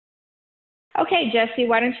Okay, Jesse,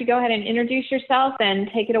 why don't you go ahead and introduce yourself and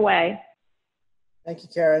take it away. Thank you,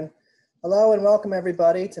 Karen. Hello and welcome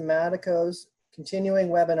everybody to Madico's continuing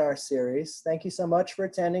webinar series. Thank you so much for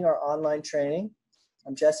attending our online training.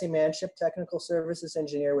 I'm Jesse Manship, Technical Services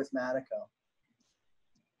Engineer with Madico.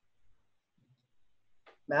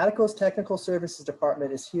 Madico's Technical Services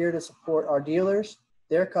Department is here to support our dealers,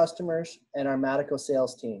 their customers, and our Madico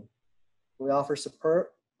sales team. We offer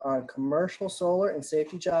support on commercial solar and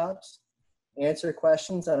safety jobs, answer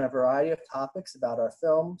questions on a variety of topics about our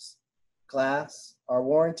films, glass, our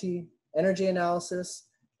warranty, energy analysis,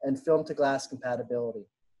 and film to glass compatibility.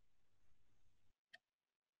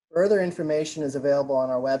 Further information is available on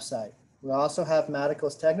our website. We also have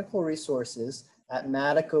Madico's technical resources at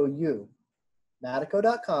Madico.u,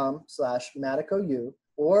 Madico.com/MadicoU,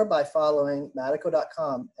 or by following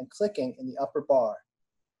Madico.com and clicking in the upper bar.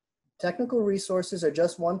 Technical resources are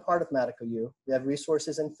just one part of Madico.u. We have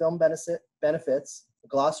resources in film benefits, a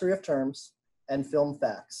glossary of terms, and film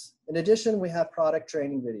facts. In addition, we have product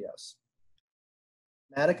training videos.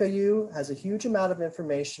 Madico.u has a huge amount of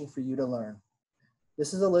information for you to learn.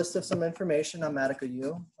 This is a list of some information on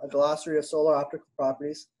Madico.u, a glossary of solar optical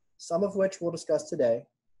properties, some of which we'll discuss today,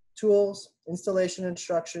 tools, installation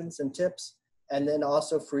instructions and tips, and then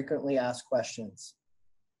also frequently asked questions.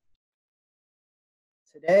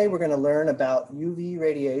 Today, we're going to learn about UV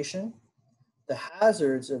radiation, the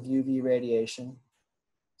hazards of UV radiation,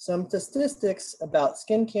 some statistics about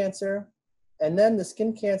skin cancer, and then the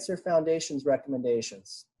Skin Cancer Foundation's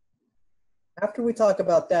recommendations. After we talk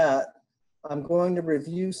about that, I'm going to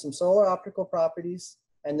review some solar optical properties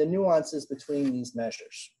and the nuances between these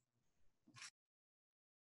measures.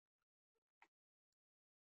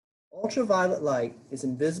 Ultraviolet light is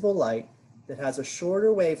invisible light that has a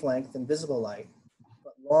shorter wavelength than visible light,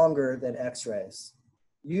 but longer than X-rays.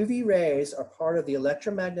 UV rays are part of the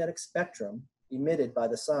electromagnetic spectrum emitted by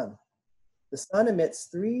the sun. The sun emits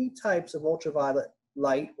three types of ultraviolet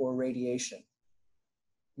light or radiation: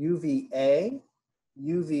 UVA,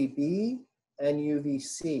 UVB, and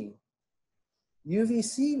UVC.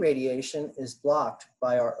 UVC radiation is blocked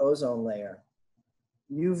by our ozone layer.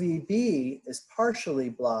 UVB is partially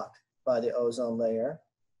blocked by the ozone layer.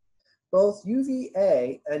 Both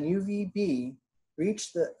UVA and UVB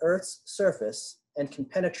reach the Earth's surface and can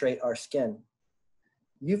penetrate our skin.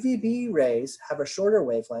 UVB rays have a shorter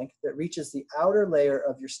wavelength that reaches the outer layer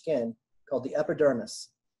of your skin called the epidermis,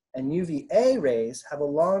 and UVA rays have a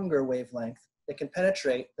longer wavelength that can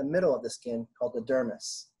penetrate the middle of the skin called the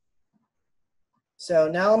dermis. So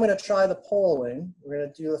now I'm going to try the polling. We're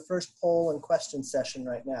going to do the first poll and question session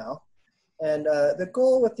right now. And the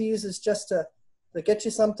goal with these is just to get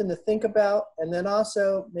you something to think about and then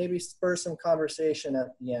also maybe spur some conversation at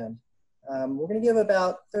the end. We're going to give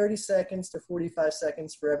about 30 seconds to 45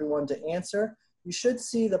 seconds for everyone to answer. You should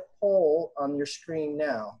see the poll on your screen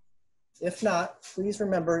now. If not, please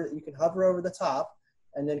remember that you can hover over the top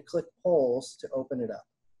and then click polls to open it up.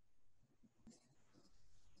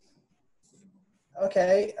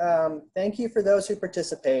 Okay, thank you for those who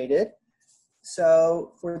participated.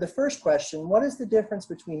 So for the first question, what is the difference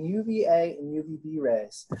between UVA and UVB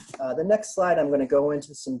rays? The next slide, I'm going to go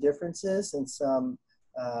into some differences and some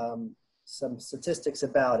statistics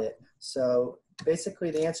about it. So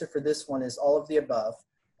basically the answer for this one is all of the above,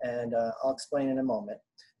 and I'll explain in a moment.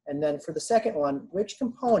 And then for the second one, which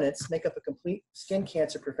components make up a complete skin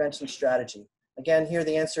cancer prevention strategy? Again, here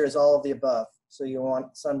the answer is all of the above. So you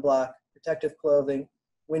want sunblock, protective clothing,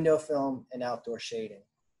 window film, and outdoor shading.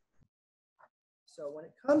 So when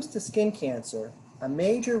it comes to skin cancer, a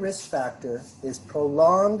major risk factor is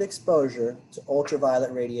prolonged exposure to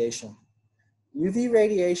ultraviolet radiation. UV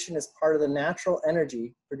radiation is part of the natural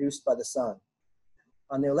energy produced by the sun.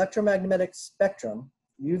 On the electromagnetic spectrum,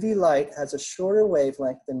 UV light has a shorter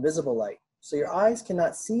wavelength than visible light, so your eyes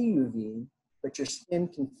cannot see UV, but your skin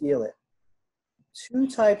can feel it. Two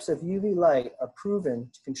types of UV light are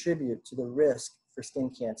proven to contribute to the risk for skin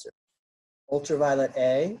cancer. Ultraviolet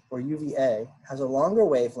A, or UVA, has a longer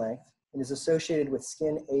wavelength and is associated with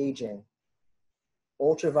skin aging.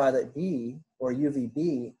 Ultraviolet B, or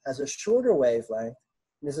UVB, has a shorter wavelength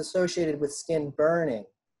and is associated with skin burning.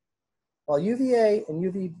 While UVA and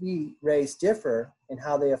UVB rays differ in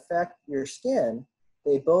how they affect your skin,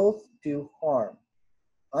 they both do harm.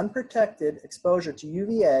 Unprotected exposure to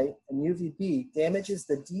UVA and UVB damages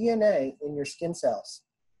the DNA in your skin cells.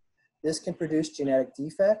 This can produce genetic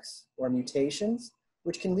defects or mutations,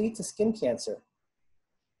 which can lead to skin cancer.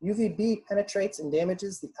 UVB penetrates and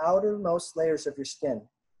damages the outermost layers of your skin.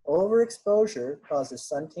 Overexposure causes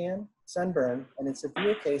suntan, sunburn, and in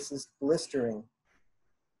severe cases, blistering.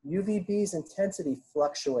 UVB's intensity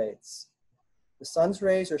fluctuates. The sun's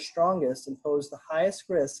rays are strongest and pose the highest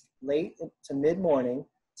risk late to mid-morning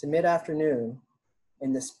to mid-afternoon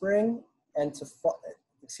in the spring and to fall,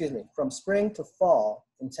 from spring to fall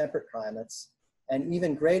in temperate climates, and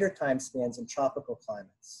even greater time spans in tropical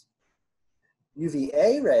climates.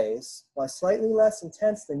 UVA rays, while slightly less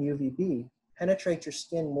intense than UVB, penetrate your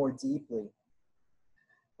skin more deeply.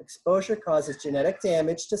 Exposure causes genetic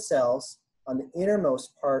damage to cells on the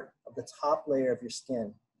innermost part of the top layer of your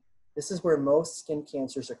skin. This is where most skin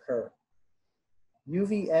cancers occur.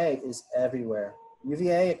 UVA is everywhere.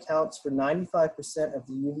 UVA accounts for 95% of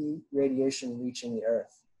the UV radiation reaching the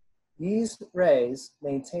Earth. These rays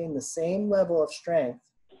maintain the same level of strength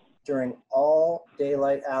during all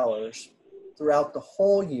daylight hours throughout the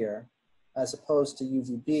whole year, as opposed to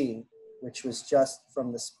UVB, which was just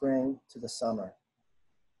from the spring to the summer.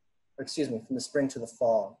 Or excuse me, from the spring to the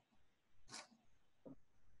fall.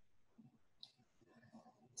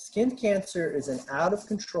 Skin cancer is an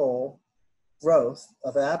out-of-control growth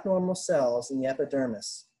of abnormal cells in the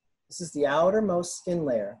epidermis. This is the outermost skin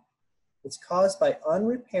layer. It's caused by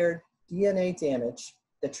unrepaired DNA damage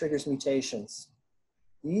that triggers mutations.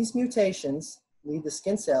 These mutations lead the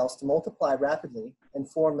skin cells to multiply rapidly and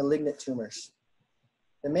form malignant tumors.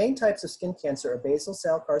 The main types of skin cancer are basal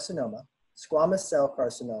cell carcinoma, squamous cell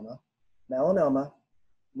carcinoma, melanoma,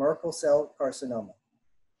 Merkel cell carcinoma.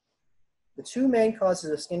 The two main causes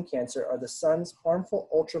of skin cancer are the sun's harmful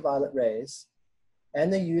ultraviolet rays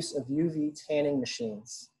and the use of UV tanning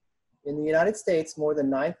machines. In the United States, more than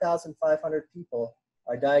 9,500 people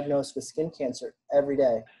are diagnosed with skin cancer every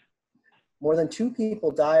day. More than 2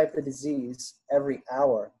 people die of the disease every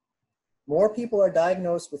hour. More people are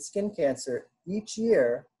diagnosed with skin cancer each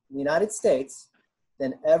year in the United States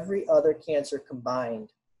than every other cancer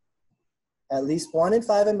combined. At least 1 in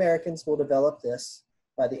 5 Americans will develop this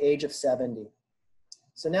by the age of 70.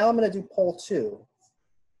 So now I'm going to do poll 2.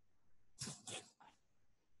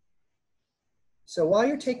 So while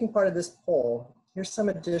you're taking part of this poll, here's some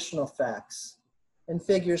additional facts and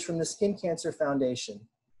figures from the Skin Cancer Foundation.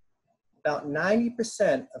 About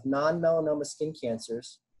 90% of non-melanoma skin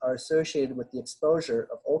cancers are associated with the exposure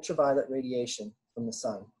of ultraviolet radiation from the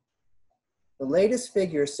sun. The latest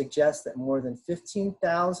figures suggest that more than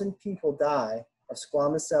 15,000 people die of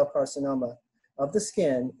squamous cell carcinoma of the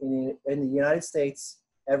skin in the United States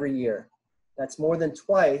every year. That's more than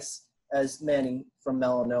twice as many from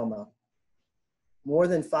melanoma. More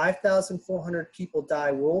than 5,400 people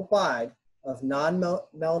die worldwide of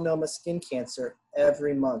non-melanoma skin cancer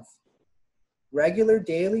every month. Regular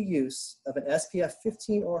daily use of an SPF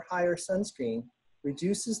 15 or higher sunscreen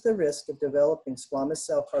reduces the risk of developing squamous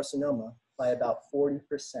cell carcinoma by about 40%.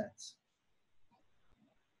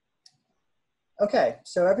 Okay,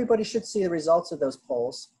 so everybody should see the results of those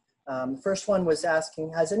polls. The first one was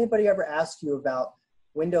asking, has anybody ever asked you about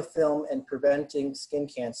window film and preventing skin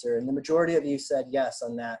cancer? And the majority of you said yes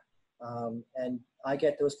on that. And I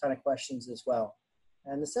get those kind of questions as well.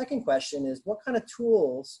 And the second question is, what kind of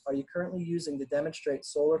tools are you currently using to demonstrate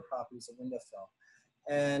solar properties of window film?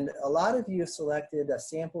 And a lot of you have selected a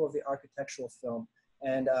sample of the architectural film.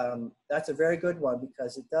 And that's a very good one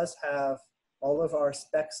because it does have all of our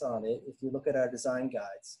specs on it if you look at our design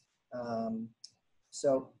guides.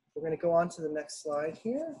 So we're going to go on to the next slide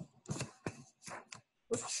here.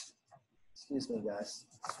 Oops. Excuse me, guys.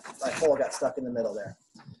 My poll got stuck in the middle there.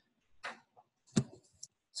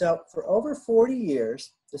 So for over 40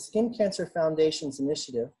 years, the Skin Cancer Foundation's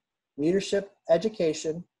initiative, leadership,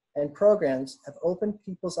 education, and programs have opened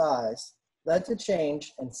people's eyes, led to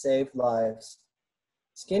change, and saved lives.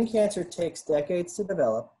 Skin cancer takes decades to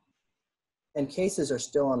develop, and cases are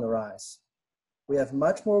still on the rise. We have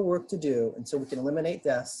much more work to do until we can eliminate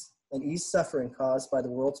deaths and ease suffering caused by the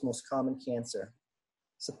world's most common cancer.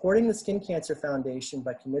 Supporting the Skin Cancer Foundation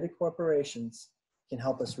by committed corporations can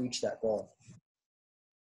help us reach that goal.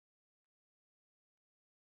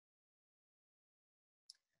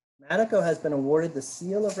 Madico has been awarded the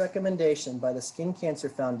Seal of Recommendation by the Skin Cancer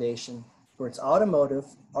Foundation for its automotive,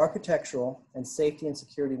 architectural, and safety and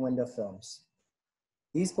security window films.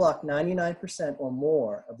 These block 99% or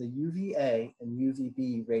more of the UVA and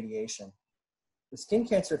UVB radiation. The Skin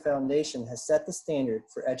Cancer Foundation has set the standard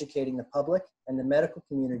for educating the public and the medical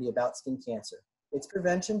community about skin cancer, its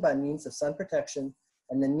prevention by means of sun protection,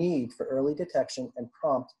 and the need for early detection and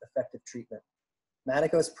prompt, effective treatment.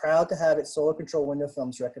 Madico is proud to have its solar control window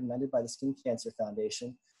films recommended by the Skin Cancer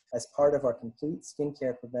Foundation as part of our complete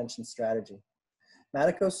skincare prevention strategy.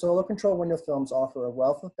 Madico's solar control window films offer a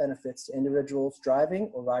wealth of benefits to individuals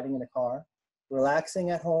driving or riding in a car,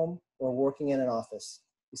 relaxing at home, or working in an office.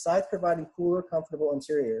 Besides providing cooler, comfortable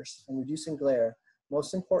interiors and reducing glare,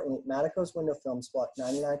 Most importantly, Madico's window films block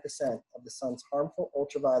 99% of the sun's harmful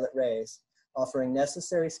ultraviolet rays, offering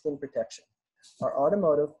necessary skin protection. Our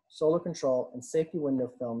automotive, solar control, and safety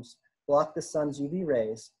window films block the sun's UV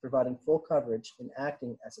rays, providing full coverage and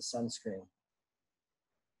acting as a sunscreen.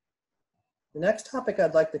 The next topic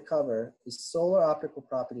I'd like to cover is solar optical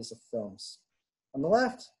properties of films. On the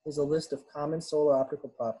left is a list of common solar optical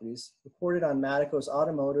properties reported on Madico's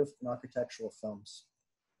automotive and architectural films.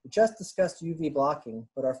 We just discussed UV blocking,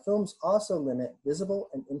 but our films also limit visible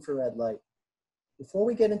and infrared light. Before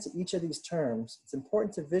we get into each of these terms, it's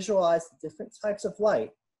important to visualize the different types of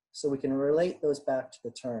light so we can relate those back to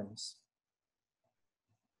the terms.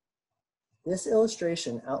 This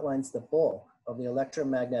illustration outlines the bulk of the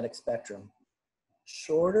electromagnetic spectrum.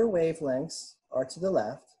 Shorter wavelengths are to the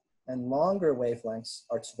left, and longer wavelengths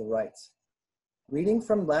are to the right. Reading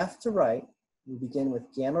from left to right, we begin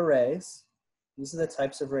with gamma rays. These are the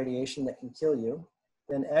types of radiation that can kill you.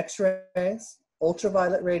 Then X-rays,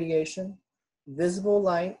 ultraviolet radiation, visible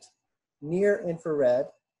light, near infrared.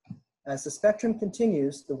 As the spectrum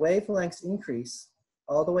continues, the wavelengths increase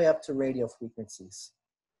all the way up to radio frequencies.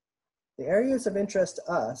 The areas of interest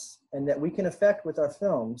to us and that we can affect with our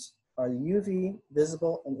films are UV,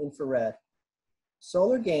 visible, and infrared.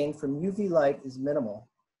 Solar gain from UV light is minimal,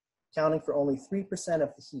 accounting for only 3%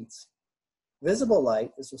 of the heat. Visible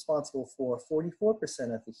light is responsible for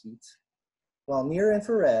 44% of the heat, while near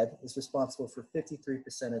infrared is responsible for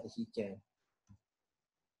 53% of the heat gain.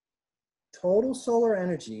 Total solar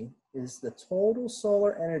energy is the total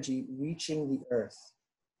solar energy reaching the Earth.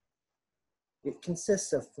 It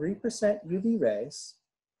consists of 3% UV rays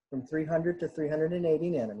from 300 to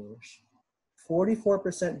 380 nanometers,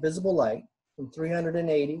 44% visible light from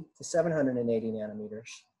 380 to 780 nanometers,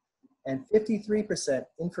 and 53%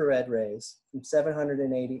 infrared rays from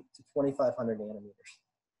 780 to 2500 nanometers.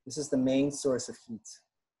 This is the main source of heat.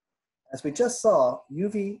 As we just saw,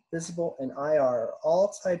 UV, visible, and IR are all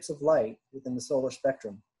types of light within the solar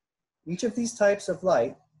spectrum. Each of these types of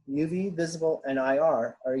light, UV, visible, and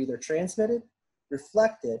IR, are either transmitted,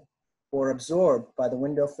 reflected, or absorbed by the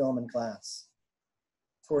window film and glass.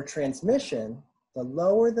 For transmission, the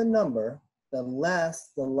lower the number, the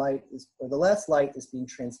less the light is, or the less light is being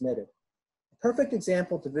transmitted. A perfect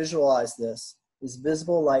example to visualize this is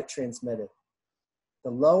visible light transmitted.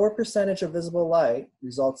 The lower percentage of visible light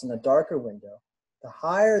results in a darker window. The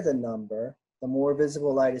higher the number, the more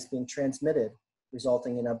visible light is being transmitted,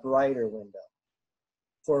 resulting in a brighter window.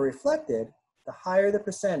 For reflected, the higher the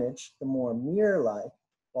percentage, the more mirror-like,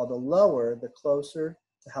 while the lower, the closer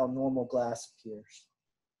to how normal glass appears.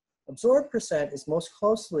 Absorbed percent is most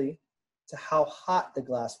closely to how hot the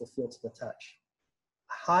glass will feel to the touch.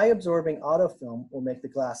 A high absorbing autofilm will make the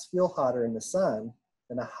glass feel hotter in the sun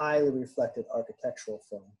than a highly reflected architectural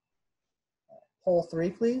film. Poll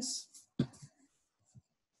 3, please.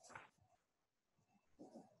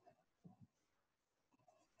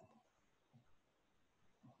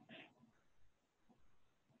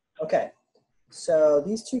 Okay, so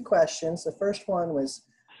these two questions, the first one was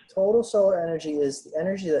total solar energy is the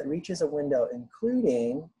energy that reaches a window,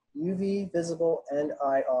 including UV, visible, and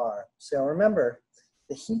IR. So remember,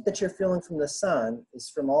 the heat that you're feeling from the sun is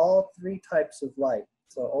from all three types of light.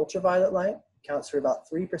 So ultraviolet light accounts for about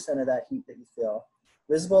 3% of that heat that you feel.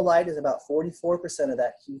 Visible light is about 44% of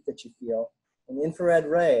that heat that you feel. And infrared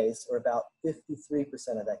rays are about 53%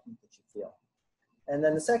 of that heat that you feel. And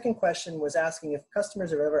then the second question was asking if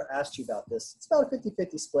customers have ever asked you about this. It's about a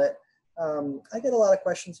 50-50 split. I get a lot of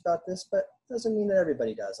questions about this, but it doesn't mean that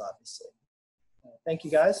everybody does, obviously. Thank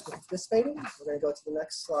you guys for participating. We're going to go to the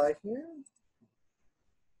next slide here.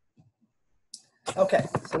 Okay,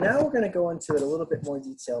 so now we're going to go into it a little bit more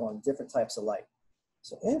detail on different types of light.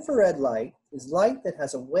 So infrared light is light that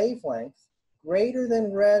has a wavelength greater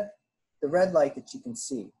than the red light that you can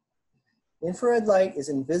see. Infrared light is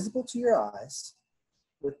invisible to your eyes.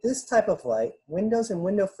 With this type of light, windows and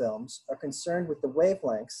window films are concerned with the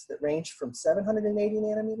wavelengths that range from 780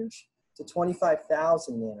 nanometers to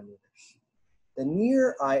 25,000 nanometers. The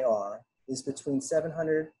near IR is between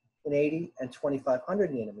 780 and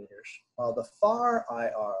 2500 nanometers, while the far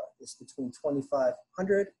IR is between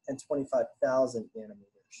 2500 and 25,000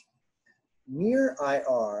 nanometers. Near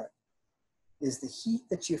IR is the heat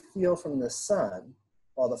that you feel from the sun,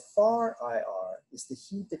 while the far IR is the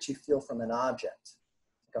heat that you feel from an object,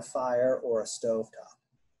 like a fire or a stovetop.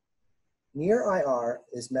 Near IR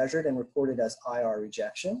is measured and reported as IR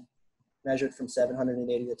rejection, measured from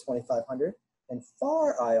 780 to 2500, and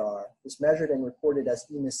far IR is measured and reported as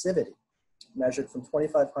emissivity, measured from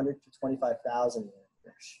 2500 to 25,000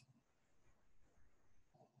 nanometers.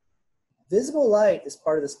 Visible light is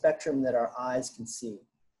part of the spectrum that our eyes can see.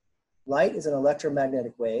 Light is an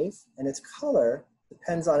electromagnetic wave, and its color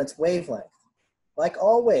depends on its wavelength. Like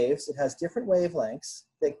all waves, it has different wavelengths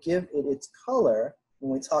that give it its color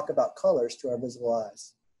when we talk about colors to our visible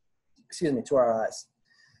eyes. Excuse me, to our eyes.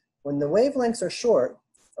 When the wavelengths are short,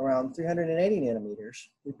 around 380 nanometers,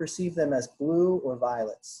 we perceive them as blue or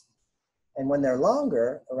violets. And when they're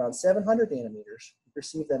longer, around 700 nanometers, we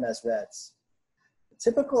perceive them as reds.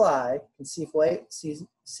 The typical eye can see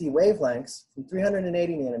wavelengths from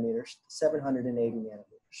 380 nanometers to 780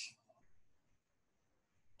 nanometers.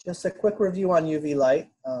 Just a quick review on UV light.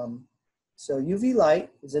 So UV light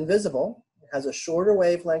is invisible. It has a shorter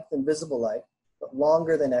wavelength than visible light, but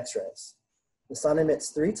longer than X-rays. The sun emits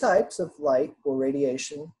 3 types of light or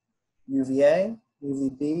radiation: UVA,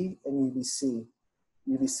 UVB, and UVC.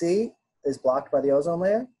 UVC is blocked by the ozone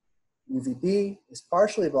layer. UVB is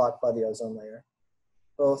partially blocked by the ozone layer.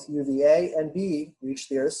 Both UVA and B reach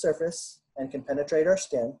the Earth's surface and can penetrate our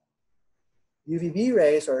skin. UVB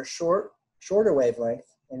rays are a shorter wavelength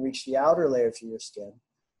and reach the outer layers of your skin,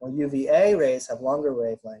 while UVA rays have longer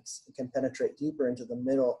wavelengths and can penetrate deeper into the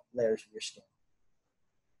middle layers of your skin.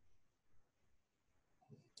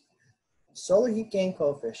 Solar heat gain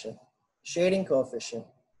coefficient, shading coefficient,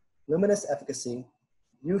 luminous efficacy,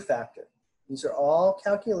 U factor. These are all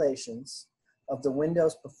calculations of the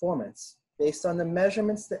window's performance based on the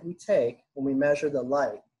measurements that we take when we measure the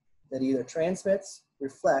light that either transmits,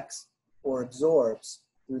 reflects, or absorbs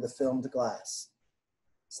through the filmed glass.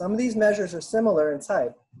 Some of these measures are similar in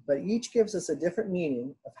type, but each gives us a different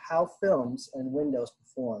meaning of how films and windows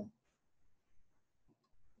perform.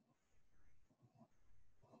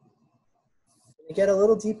 We get a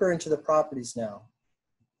little deeper into the properties now.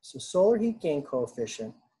 So solar heat gain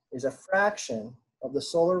coefficient is a fraction of the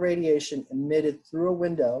solar radiation emitted through a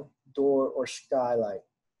window, door, or skylight.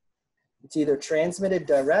 It's either transmitted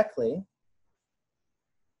directly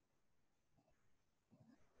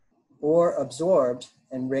or absorbed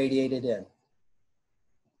and radiated in.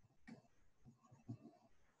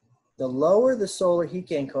 The lower the solar heat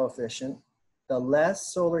gain coefficient, the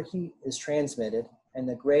less solar heat is transmitted and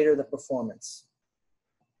the greater the performance.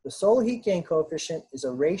 The solar heat gain coefficient is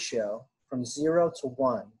a ratio from 0 to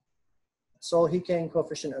 1. Solar heat gain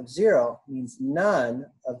coefficient of 0 means none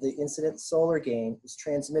of the incident solar gain is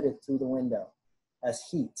transmitted through the window as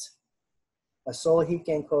heat. A solar heat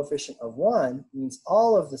gain coefficient of 1 means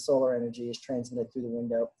all of the solar energy is transmitted through the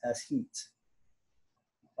window as heat.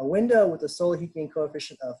 A window with a solar heat gain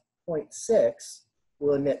coefficient of 0.6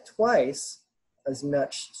 will emit twice as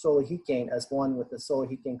much solar heat gain as one with a solar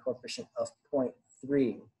heat gain coefficient of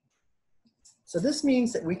 0.3. So this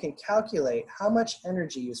means that we can calculate how much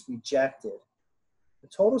energy is rejected. The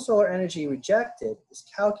total solar energy rejected is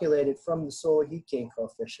calculated from the solar heat gain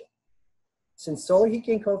coefficient. Since solar heat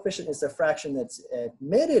gain coefficient is the fraction that's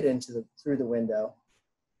admitted through the window,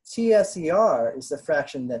 TSER is the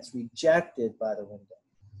fraction that's rejected by the window.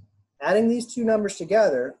 Adding these two numbers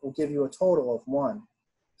together will give you a total of 1.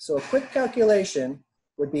 So a quick calculation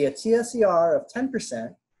would be a TSER of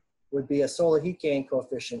 10% would be a solar heat gain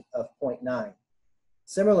coefficient of 0.9.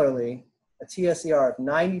 Similarly, a TSER of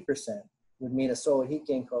 90% would mean a solar heat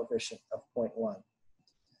gain coefficient of 0.1.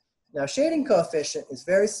 Now, shading coefficient is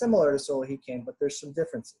very similar to solar heat gain, but there's some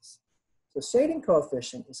differences. So shading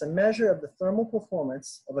coefficient is a measure of the thermal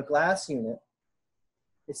performance of a glass unit.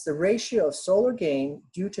 It's the ratio of solar gain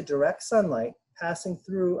due to direct sunlight passing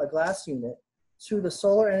through a glass unit to the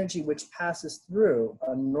solar energy which passes through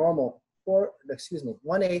a normal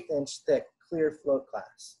 1/8 inch thick clear float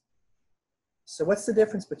glass. So what's the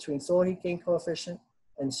difference between solar heat gain coefficient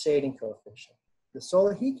and shading coefficient? The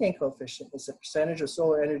solar heat gain coefficient is the percentage of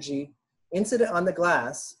solar energy incident on the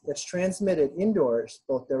glass that's transmitted indoors,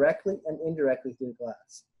 both directly and indirectly through the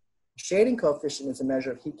glass. Shading coefficient is a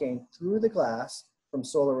measure of heat gain through the glass from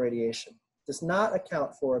solar radiation. It does not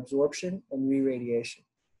account for absorption and re-radiation.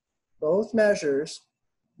 Both measures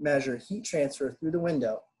measure heat transfer through the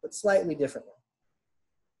window, but slightly differently.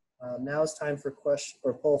 Now it's time for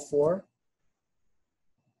poll 4.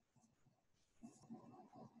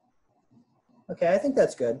 Okay, I think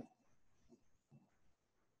that's good.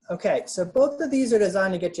 Okay, so both of these are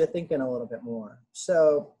designed to get you thinking a little bit more.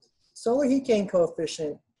 So solar heat gain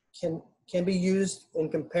coefficient can be used in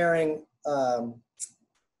comparing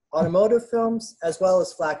automotive films as well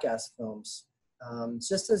as flat gas films. It's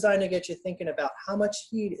just designed to get you thinking about how much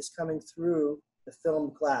heat is coming through the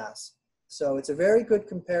filmed glass. So it's a very good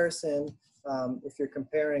comparison if you're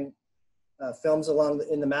comparing films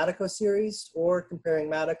in the Madico series or comparing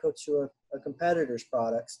Madico to a competitor's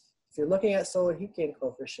products. If you're looking at solar heat gain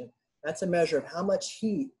coefficient, that's a measure of how much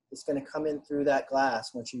heat is going to come in through that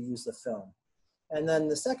glass once you use the film. And then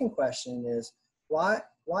the second question is, why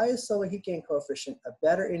is solar heat gain coefficient a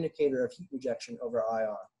better indicator of heat rejection over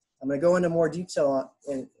IR? I'm going to go into more detail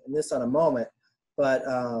in this on a moment, but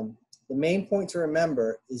the main point to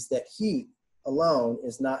remember is that heat alone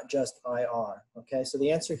is not just IR, okay? So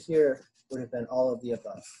the answer here would have been all of the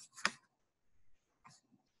above.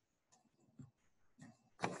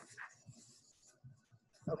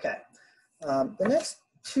 Okay, the next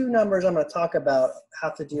two numbers I'm going to talk about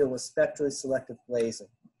have to deal with spectrally selective glazing.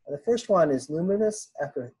 The first one is luminous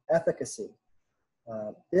efficacy.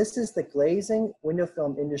 This is the glazing window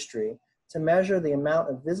film industry to measure the amount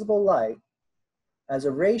of visible light as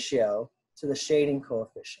a ratio to the shading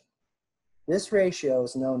coefficient. This ratio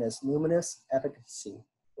is known as luminous efficacy,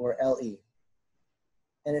 or LE.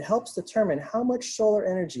 And it helps determine how much solar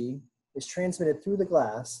energy is transmitted through the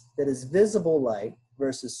glass that is visible light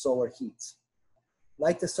versus solar heat.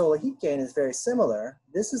 Like the solar heat gain is very similar,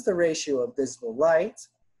 this is the ratio of visible light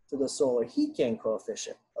to the solar heat gain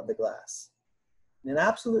coefficient of the glass. In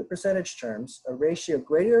absolute percentage terms, a ratio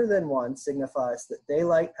greater than 1 signifies that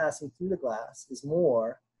daylight passing through the glass is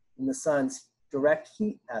more than the sun's direct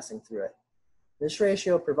heat passing through it. This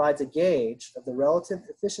ratio provides a gauge of the relative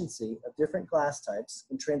efficiency of different glass types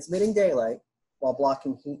in transmitting daylight while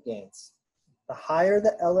blocking heat gains. The higher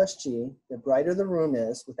the LSG, the brighter the room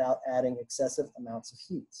is without adding excessive amounts of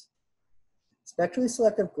heat. Spectrally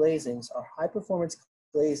selective glazings are high-performance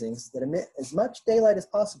glazings that emit as much daylight as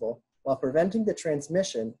possible while preventing the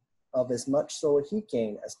transmission of as much solar heat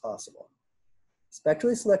gain as possible.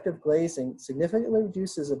 Spectrally selective glazing significantly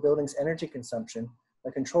reduces a building's energy consumption by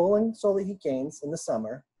controlling solar heat gains in the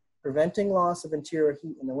summer, preventing loss of interior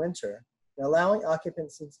heat in the winter, and allowing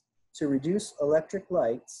occupants to reduce electric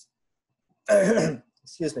lights,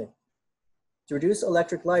 excuse me, to reduce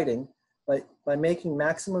electric lighting by making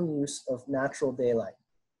maximum use of natural daylight.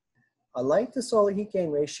 A light to solar heat gain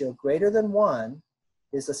ratio greater than 1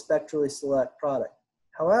 is a spectrally select product.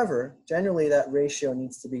 However, generally that ratio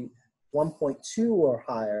needs to be 1.2 or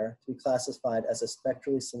higher to be classified as a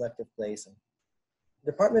spectrally selective glazing.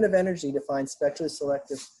 The Department of Energy defines spectrally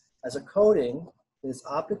selective as a coating that is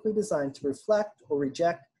optically designed to reflect or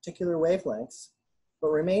reject particular wavelengths, but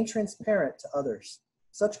remain transparent to others.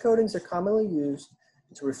 Such coatings are commonly used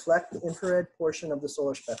to reflect the infrared portion of the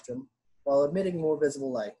solar spectrum while emitting more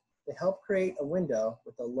visible light. They help create a window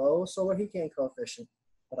with a low solar heat gain coefficient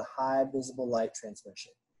but a high visible light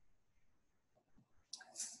transmission.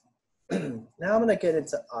 Now I'm going to get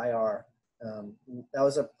into IR. That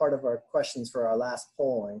was a part of our questions for our last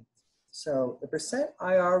polling. So the percent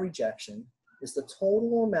IR rejection is the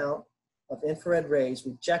total amount of infrared rays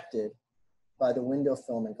rejected by the window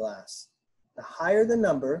film and glass. The higher the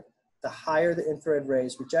number, the higher the infrared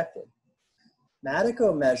rays rejected.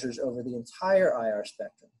 Madico measures over the entire IR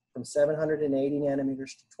spectrum, from 780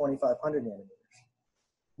 nanometers to 2500 nanometers.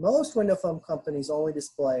 Most window film companies only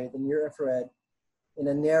display the near infrared in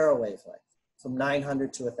a narrow wavelength, from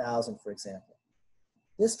 900 to 1000, for example.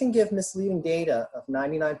 This can give misleading data of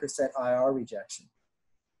 99% IR rejection.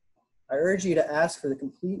 I urge you to ask for the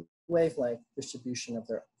complete wavelength distribution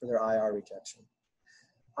for their IR rejection.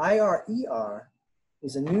 IR-ER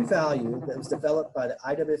is a new value that was developed by the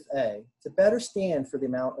IWFA to better stand for the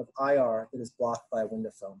amount of IR that is blocked by a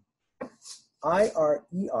window film.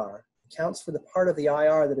 IR-ER accounts for the part of the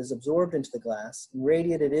IR that is absorbed into the glass and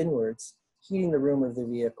radiated inwards, heating the room of the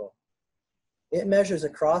vehicle. It measures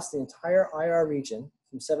across the entire IR region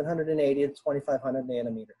from 780 to 2500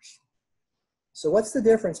 nanometers. So what's the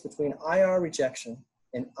difference between IR rejection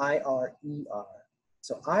and IR-ER?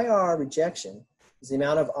 So IR rejection is the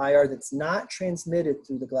amount of IR that's not transmitted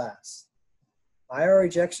through the glass. IR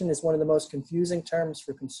rejection is one of the most confusing terms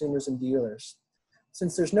for consumers and dealers.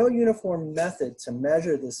 Since there's no uniform method to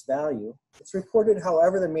measure this value, it's reported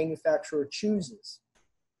however the manufacturer chooses.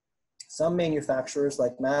 Some manufacturers,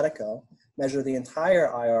 like Madico, measure the entire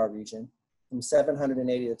IR region from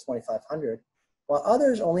 780 to 2500, while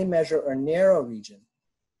others only measure a narrow region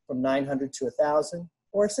from 900 to 1000,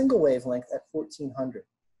 or a single wavelength at 1400.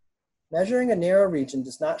 Measuring a narrow region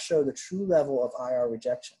does not show the true level of IR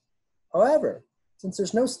rejection. However, since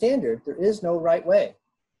there's no standard, there is no right way.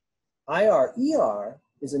 IR-ER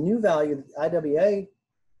is a new value that the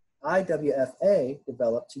IWFA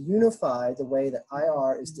developed to unify the way that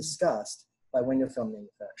IR is discussed by window film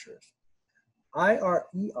manufacturers.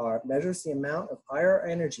 IR-ER measures the amount of IR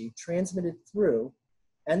energy transmitted through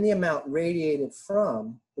and the amount radiated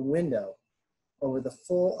from the window over the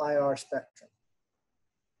full IR spectrum,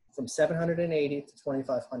 from 780 to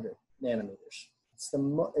 2500 nanometers.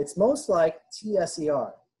 It's most like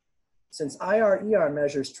TSER. since IR/ER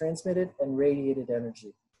measures transmitted and radiated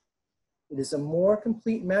energy. It is a more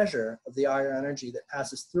complete measure of the IR energy that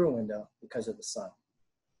passes through a window because of the sun.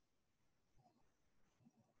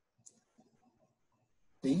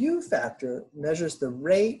 The U factor measures the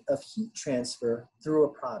rate of heat transfer through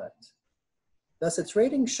a product. Thus, its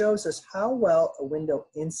rating shows us how well a window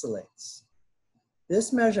insulates.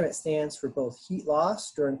 This measurement stands for both heat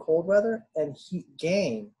loss during cold weather and heat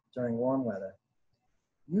gain during warm weather.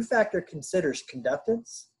 U factor considers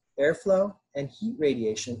conductance, airflow, and heat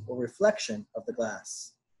radiation or reflection of the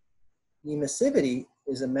glass. Emissivity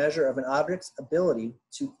is a measure of an object's ability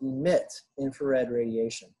to emit infrared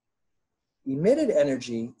radiation. Emitted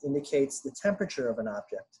energy indicates the temperature of an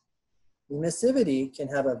object. Emissivity can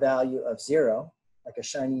have a value of 0, like a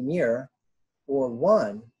shiny mirror, or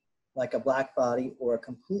 1, like a black body or a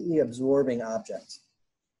completely absorbing object.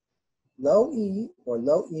 Low E or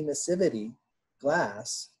low emissivity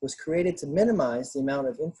glass was created to minimize the amount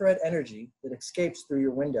of infrared energy that escapes through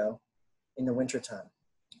your window in the wintertime,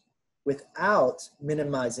 without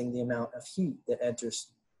minimizing the amount of heat that enters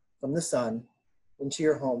from the sun into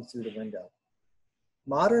your home through the window.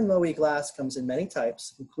 Modern low E glass comes in many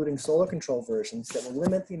types, including solar control versions that will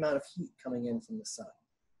limit the amount of heat coming in from the sun.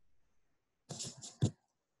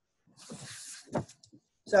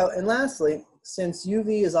 So, and lastly, since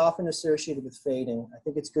UV is often associated with fading, I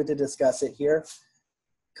think it's good to discuss it here.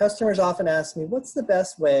 Customers often ask me, what's the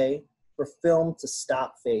best way for film to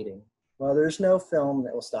stop fading? Well, there's no film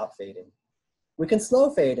that will stop fading. We can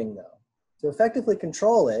slow fading though. To effectively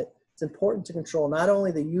control it, it's important to control not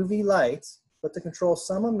only the UV light, but to control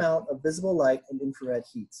some amount of visible light and infrared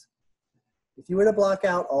heat. If you were to block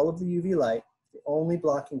out all of the UV light, you're only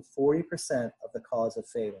blocking 40% of the cause of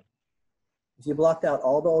fading. If you blocked out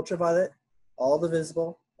all the ultraviolet, all the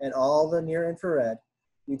visible, and all the near infrared,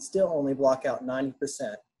 you'd still only block out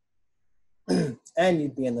 90%, and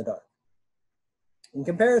you'd be in the dark. In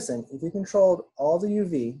comparison, if you controlled all the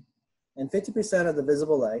UV and 50% of the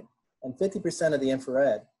visible light and 50% of the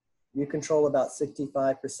infrared, you control about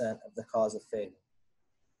 65% of the cause of fading.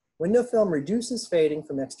 Window film reduces fading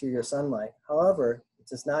from exterior sunlight. However, it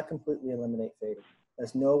does not completely eliminate fading,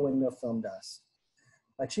 as no window film does.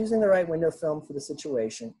 By choosing the right window film for the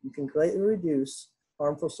situation, you can greatly reduce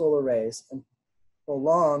harmful solar rays and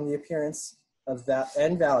prolong the appearance of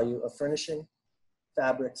and value of furnishing,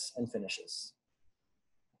 fabrics, and finishes.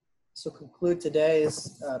 So conclude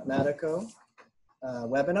today's Madico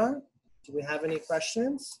webinar. Do we have any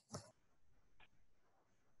questions?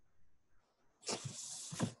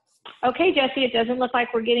 Okay, Jesse, it doesn't look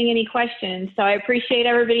like we're getting any questions, so I appreciate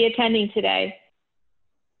everybody attending today.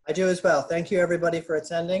 I do as well. Thank you, everybody, for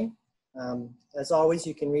attending. As always,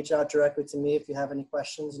 you can reach out directly to me if you have any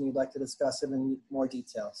questions and you'd like to discuss it in more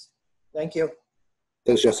details. Thank you.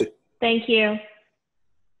 Thanks, Jesse. Thank you.